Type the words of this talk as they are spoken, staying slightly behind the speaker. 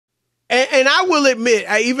And I will admit,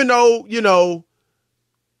 even though,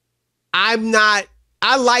 I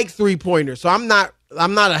like three-pointers, so I'm not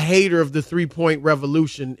a hater of the three-point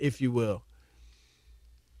revolution, if you will.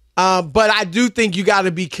 But I do think you got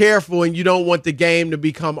to be careful, and you don't want the game to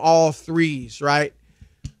become all threes, right?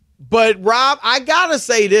 But, Rob, I got to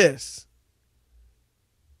say this.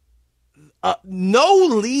 No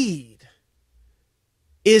lead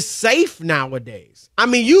is safe nowadays. I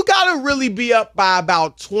mean, you got to really be up by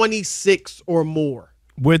about 26 or more.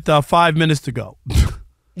 With 5 minutes to go.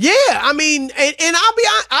 Yeah, I mean, and I'll be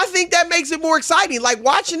honest, I think that makes it more exciting. Like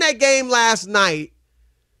watching that game last night,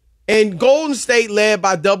 and Golden State led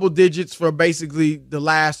by double digits for basically the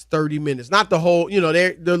last 30 minutes. Not the whole,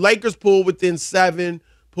 the Lakers pulled within 7,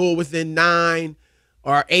 pulled within 9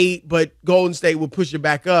 or 8, but Golden State will push it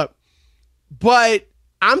back up. But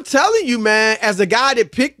I'm telling you, man, as a guy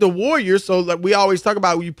that picked the Warriors, so like we always talk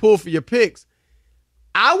about when you pull for your picks,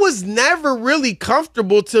 I was never really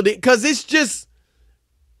comfortable because it's just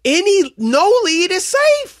no lead is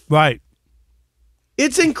safe. Right.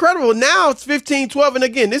 It's incredible. Now it's 15-12, and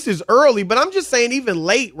again, this is early, but I'm just saying even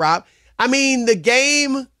late, Rob. I mean, the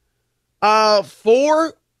game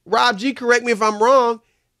 4, Rob G, correct me if I'm wrong,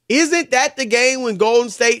 isn't that the game when Golden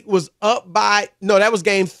State was up by – no, that was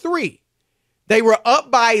game 3. They were up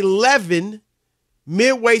by 11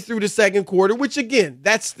 midway through the second quarter, which, again,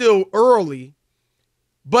 that's still early.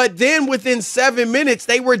 But then within 7 minutes,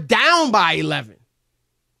 they were down by 11.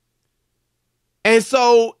 And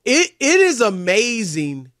so it is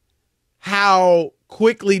amazing how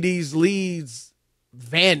quickly these leads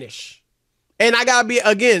vanish. And I got to be,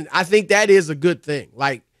 again, I think that is a good thing.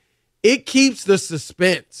 Like, it keeps the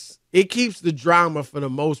suspense. It keeps the drama for the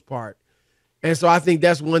most part. And so I think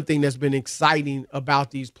that's one thing that's been exciting about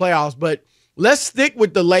these playoffs. But let's stick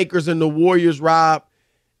with the Lakers and the Warriors, Rob.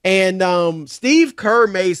 And Steve Kerr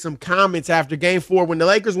made some comments after Game 4 when the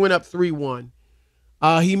Lakers went up 3-1.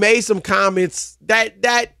 He made some comments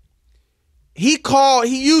that he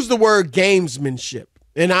used the word gamesmanship.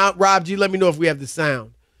 And Rob G, let me know if we have the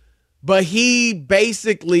sound. But he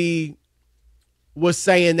basically was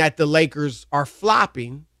saying that the Lakers are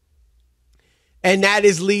flopping, and that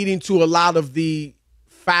is leading to a lot of the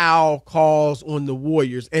foul calls on the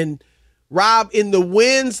Warriors. And Rob, in the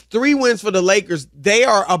wins, 3 wins for the Lakers, they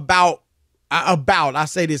are about I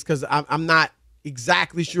say this because I'm not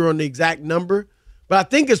exactly sure on the exact number, but I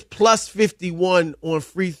think it's plus 51 on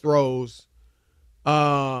free throws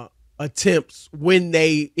attempts when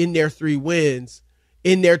they, in their 3 wins.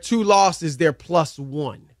 In their 2 losses, they're plus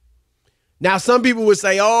 1. Now, some people would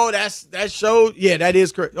say, oh, that shows. Yeah, that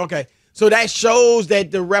is correct. Okay. So that shows that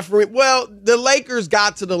the referee, the Lakers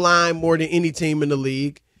got to the line more than any team in the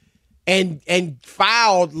league and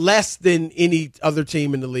fouled less than any other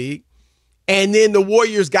team in the league. And then the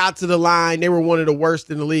Warriors got to the line. They were one of the worst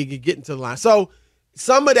in the league at getting to the line. So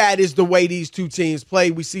some of that is the way these two teams play.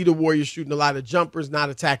 We see the Warriors shooting a lot of jumpers, not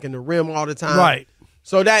attacking the rim all the time. Right.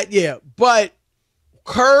 So that, yeah. But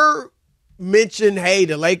Kerr mentioned, hey,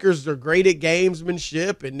 the Lakers are great at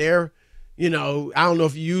gamesmanship, and they're, I don't know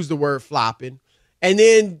if you use the word flopping. And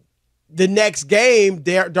then the next game,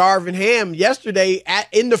 Darvin Ham yesterday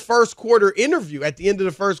in the first quarter interview, at the end of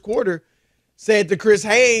the first quarter, said to Chris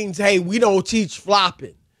Haynes, hey, we don't teach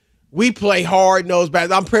flopping. We play hard-nosed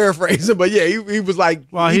basketball. I'm paraphrasing, but yeah, he was like,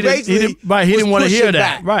 well, he didn't want to hear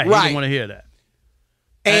that. Right. He didn't want to hear that.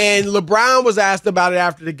 And LeBron was asked about it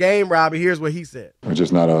after the game, Robbie. Here's what he said. We're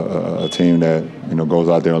just not a team that, goes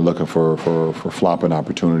out there and looking for flopping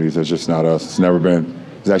opportunities. It's just not us.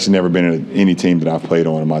 It's actually never been any team that I've played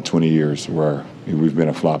on in my 20 years where we've been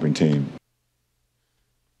a flopping team.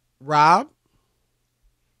 Rob?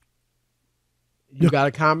 You got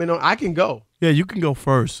a comment on? I can go. Yeah, you can go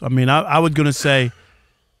first. I mean, I was going to say,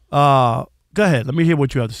 go ahead. Let me hear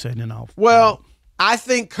what you have to say, and then I'll. Well, I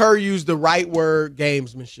think Kerr used the right word,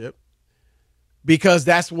 gamesmanship, because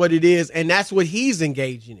that's what it is, and that's what he's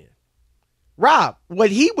engaging in. Rob,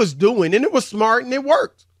 what he was doing, and it was smart and it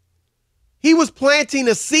worked. He was planting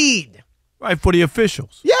a seed. Right, for the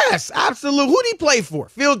officials. Yes, absolutely. Who did he play for?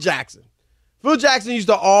 Phil Jackson. Phil Jackson used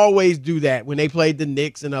to always do that when they played the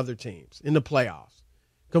Knicks and other teams in the playoffs.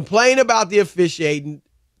 Complain about the officiating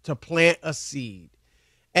to plant a seed.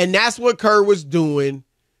 And that's what Kerr was doing.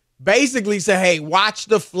 Basically say, hey, watch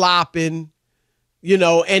the flopping,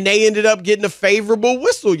 and they ended up getting a favorable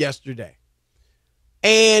whistle yesterday.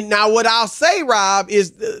 And now what I'll say, Rob,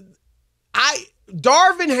 is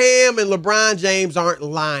Darvin Ham and LeBron James aren't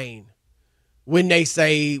lying when they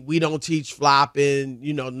say we don't teach flopping.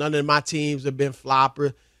 None of my teams have been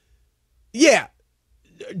flopper. Yeah.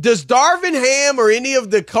 Does Darvin Ham or any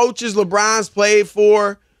of the coaches LeBron's played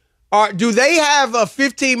for Do they have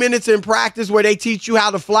 15 minutes in practice where they teach you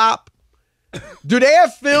how to flop? Do they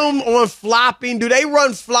have film on flopping? Do they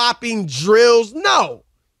run flopping drills? No.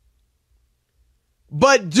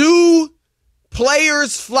 But do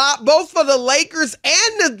players flop, both for the Lakers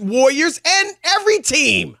and the Warriors and every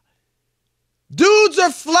team? Dudes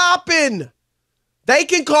are flopping. They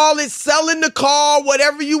can call it selling the call,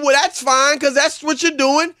 whatever you would. That's fine because that's what you're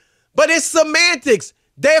doing. But it's semantics.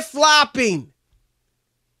 They're flopping.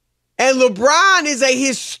 And LeBron is a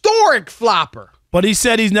historic flopper. But he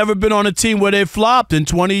said he's never been on a team where they flopped in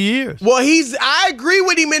 20 years. Well, I agree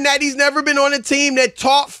with him in that he's never been on a team that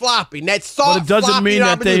taught flopping, that saw But it doesn't mean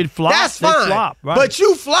that they flop. That's fine. They flop, right. But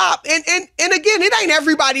you flop. And again, it ain't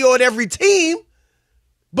everybody on every team,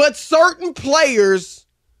 but certain players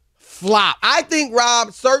flop. I think,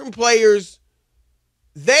 Rob, certain players,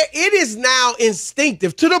 it is now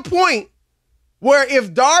instinctive to the point where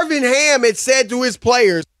if Darvin Ham had said to his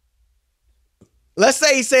players, let's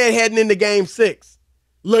say he said heading into game 6,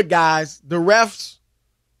 look, guys, the refs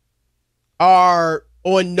are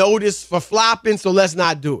on notice for flopping, so let's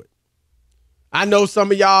not do it. I know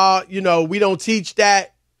some of y'all, we don't teach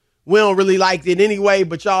that. We don't really like it anyway,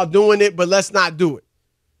 but y'all doing it, but let's not do it.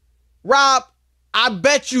 Rob, I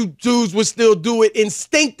bet you dudes would still do it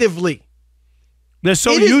instinctively. They're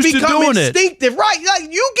so used to doing it. Instinctive, right?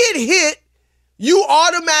 Like you get hit, you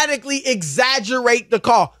automatically exaggerate the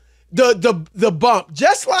call. The bump,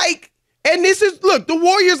 just like, and this is, look, the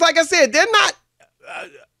Warriors, like I said, they're not,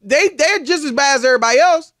 they're just as bad as everybody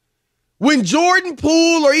else. When Jordan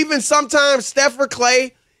Poole or even sometimes Steph or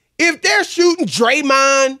Clay, if they're shooting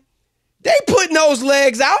Draymond, they putting those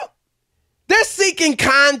legs out. They're seeking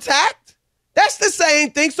contact. That's the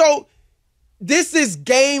same thing. So this is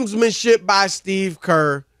gamesmanship by Steve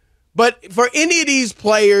Kerr. But for any of these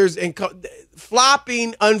players and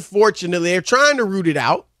flopping, unfortunately, they're trying to root it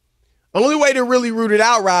out. Only way to really root it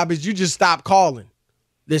out, Rob, is you just stop calling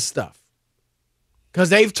this stuff. Because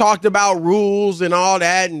they've talked about rules and all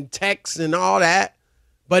that and texts and all that,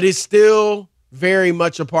 but it's still very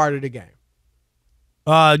much a part of the game.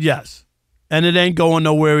 Yes. And it ain't going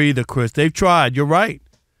nowhere either, Chris. They've tried. You're right.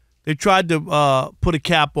 They tried to put a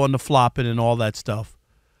cap on the flopping and all that stuff.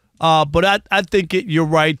 But I think you're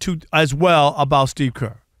right, too, as well, about Steve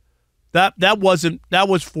Kerr. That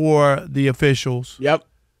was for the officials. Yep.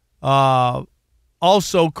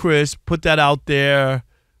 Also, Chris, put that out there.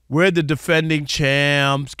 We're the defending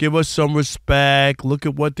champs. Give us some respect. Look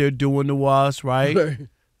at what they're doing to us, right?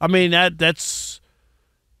 I mean, that's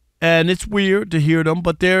and it's weird to hear them,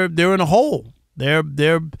 but they're in a hole.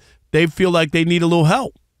 They feel like they need a little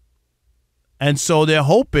help, and so they're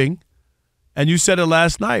hoping. And you said it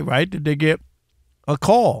last night, right? Did they get a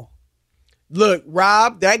call? Look,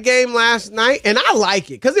 Rob, that game last night, and I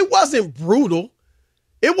like it because it wasn't brutal.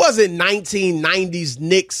 It wasn't 1990s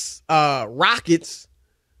Knicks Rockets,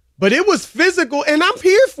 but it was physical, and I'm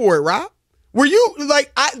here for it, Rob. Were you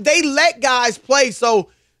they let guys play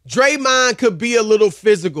so Draymond could be a little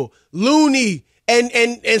physical. Looney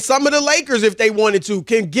and some of the Lakers, if they wanted to,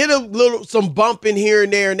 can get some bumping here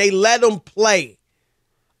and there, and they let them play.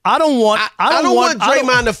 I don't want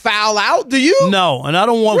Draymond to foul out. Do you? No, and I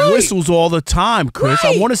don't want whistles all the time, Chris.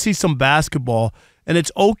 Right. I want to see some basketball, and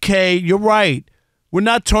it's okay. You're right. We're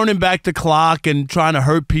not turning back the clock and trying to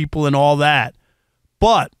hurt people and all that.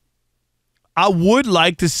 But I would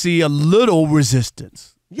like to see a little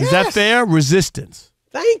resistance. Yes. Is that fair? Resistance.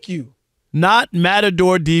 Thank you. Not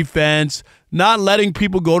matador defense, not letting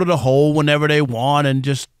people go to the hole whenever they want and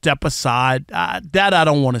just step aside. That I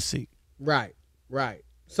don't want to see. Right.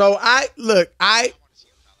 So I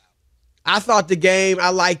thought the game,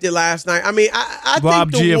 I liked it last night. I mean, I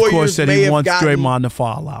Rob think the G, Warriors of course, said he wants gotten, Draymond to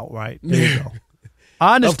fall out, right? There you go.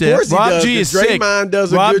 I understand. Of course he Rob does, G is sick. Draymond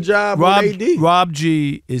does a good job on AD. Rob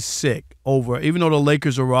G is sick even though the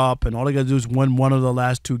Lakers are up and all they got to do is win one of the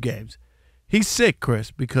last 2 games. He's sick,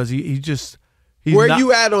 Chris, because he's Where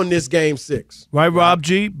you at on this game 6? Right, Rob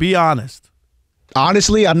G? Be honest.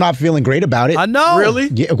 Honestly, I'm not feeling great about it. I know. Really?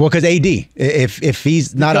 Yeah, well, because AD, if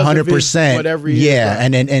he's not 100%, whatever he is,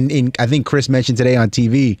 right. and I think Chris mentioned today on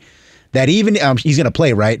TV that even he's going to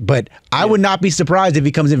play, right? But I would not be surprised if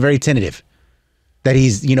he comes in very tentative. That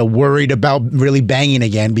he's worried about really banging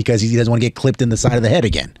again because he doesn't want to get clipped in the side of the head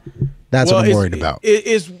again. That's what I'm worried about.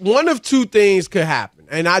 It's one of 2 things could happen.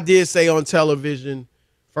 And I did say on television,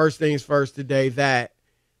 first things first today, that,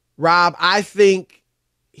 Rob, I think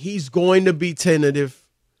he's going to be tentative.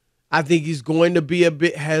 I think he's going to be a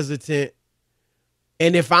bit hesitant.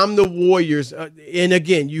 And if I'm the Warriors, and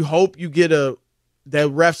again, you hope you get that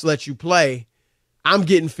refs let you play, I'm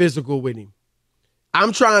getting physical with him.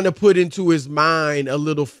 I'm trying to put into his mind a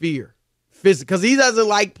little fear, because he doesn't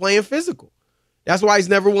like playing physical. That's why he's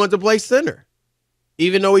never wanted to play center,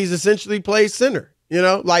 even though he's essentially played center. You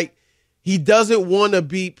know, like he doesn't want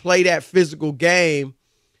to play that physical game.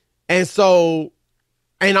 And so,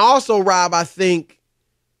 and also, Rob, I think,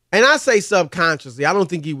 and I say subconsciously, I don't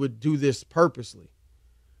think he would do this purposely,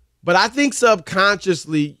 but I think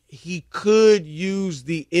subconsciously he could use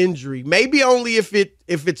the injury, maybe only if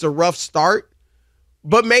it's a rough start,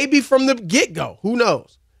 but maybe from the get-go, who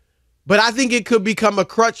knows? But I think it could become a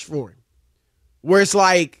crutch for him, where it's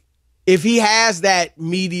like if he has that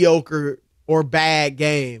mediocre or bad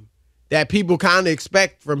game that people kind of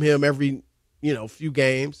expect from him every, few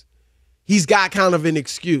games, he's got kind of an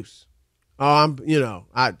excuse. Oh,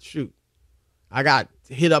 I got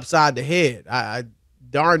hit upside the head. I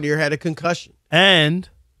darn near had a concussion. And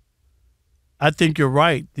I think you're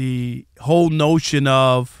right. The whole notion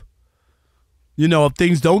of, if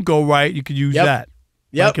things don't go right, you could use that.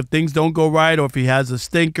 Yep. Like if things don't go right, or if he has a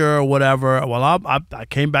stinker or whatever. Well, I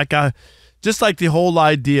came back out. Just like the whole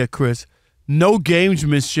idea, Chris, no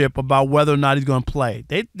gamesmanship about whether or not he's going to play.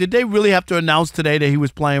 Did they really have to announce today that he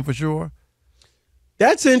was playing for sure?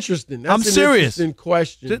 That's interesting. That's I'm serious. Interesting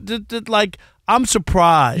question. Like, I'm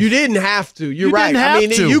surprised. You didn't have to. You're right. Didn't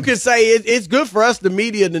have to. You could say it's good for us, the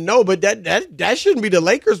media, to know, but that shouldn't be the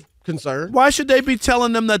Lakers' concern. Why should they be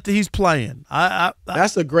telling them that he's playing?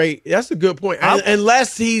 That's a good point.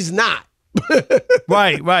 Unless he's not.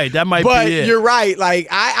 Right. That might be it. But you're right. Like,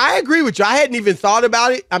 I agree with you. I hadn't even thought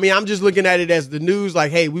about it. I mean, I'm just looking at it as the news,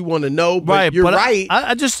 like, hey, we want to know. But you're right.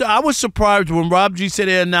 I was surprised when Rob G said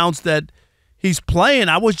they announced that he's playing.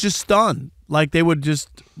 I was just stunned. Like, they would just,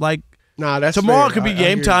 like, that's tomorrow fair. Could be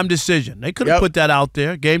game time decision. They could have put that out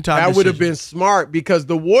there. Game time decision. That would have been smart, because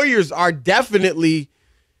the Warriors are definitely,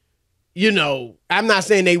 I'm not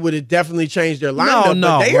saying they would have definitely changed their lineup,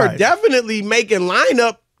 but they are definitely making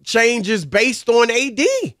lineup changes based on AD.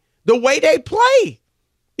 The way they play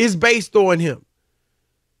is based on him.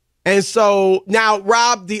 And so now,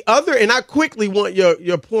 Rob, and I quickly want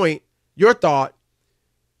your point, your thought.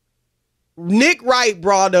 Nick Wright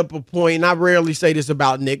brought up a point, and I rarely say this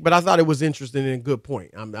about Nick, but I thought it was interesting and a good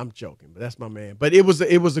point. I'm joking, but that's my man. But it was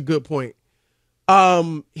a good point.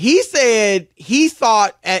 He said he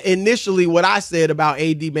thought initially what I said about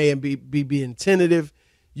AD may be being tentative,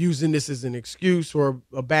 using this as an excuse for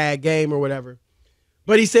a bad game or whatever.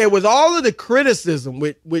 But he said with all of the criticism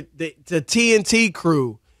with the TNT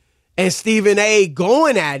crew and Stephen A.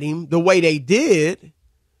 going at him the way they did,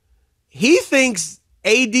 he thinks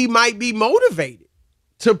AD might be motivated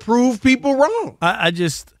to prove people wrong.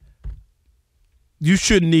 You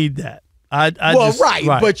shouldn't need that. Right,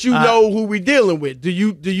 but you know who we're dealing with. Do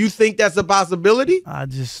you think that's a possibility?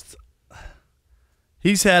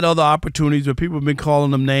 He's had other opportunities where people have been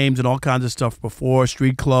calling him names and all kinds of stuff before,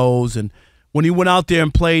 street clothes, and when he went out there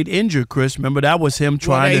and played injured, Chris, remember that was him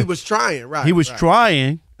trying. He was trying, right? He was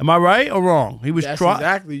trying. Am I right or wrong? He was trying.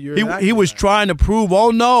 Exactly. He was trying to prove. Oh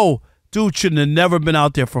no, dude shouldn't have never been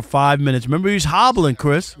out there for 5 minutes. Remember, he was hobbling,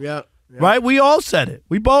 Chris. Yeah. Right. We all said it.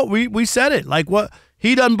 We said it. Like what?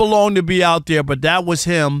 He doesn't belong to be out there, but that was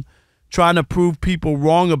him trying to prove people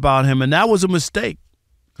wrong about him, and that was a mistake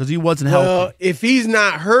because he wasn't healthy. Well, if he's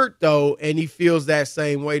not hurt, though, and he feels that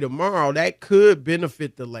same way tomorrow, that could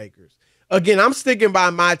benefit the Lakers. Again, I'm sticking by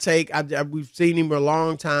my take. We've seen him for a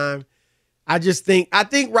long time. I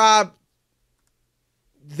think, Rob,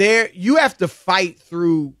 you have to fight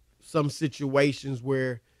through some situations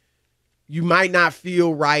where you might not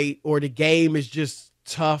feel right or the game is just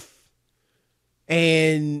tough.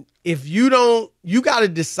 And if you got to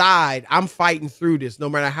decide, I'm fighting through this no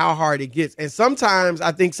matter how hard it gets. And sometimes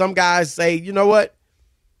I think some guys say, you know what?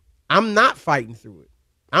 I'm not fighting through it.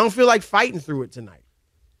 I don't feel like fighting through it tonight.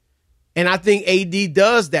 And I think AD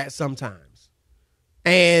does that sometimes.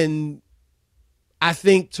 And I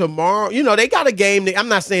think tomorrow, they got a game. I'm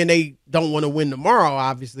not saying they don't want to win tomorrow,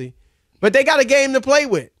 obviously, but they got a game to play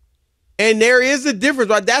with. And there is a difference.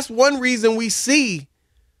 Right? That's one reason we see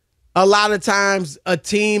a lot of times a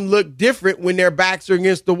team look different when their backs are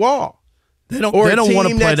against the wall. They don't want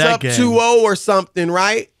to play that game. Up 2-0 or something,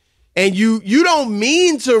 right? And you don't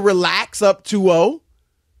mean to relax up 2-0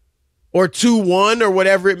 or 2-1 or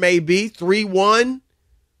whatever it may be, 3-1,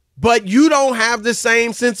 but you don't have the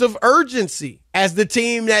same sense of urgency as the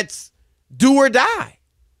team that's do or die.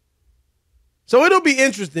 So it'll be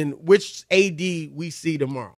interesting which AD we see tomorrow.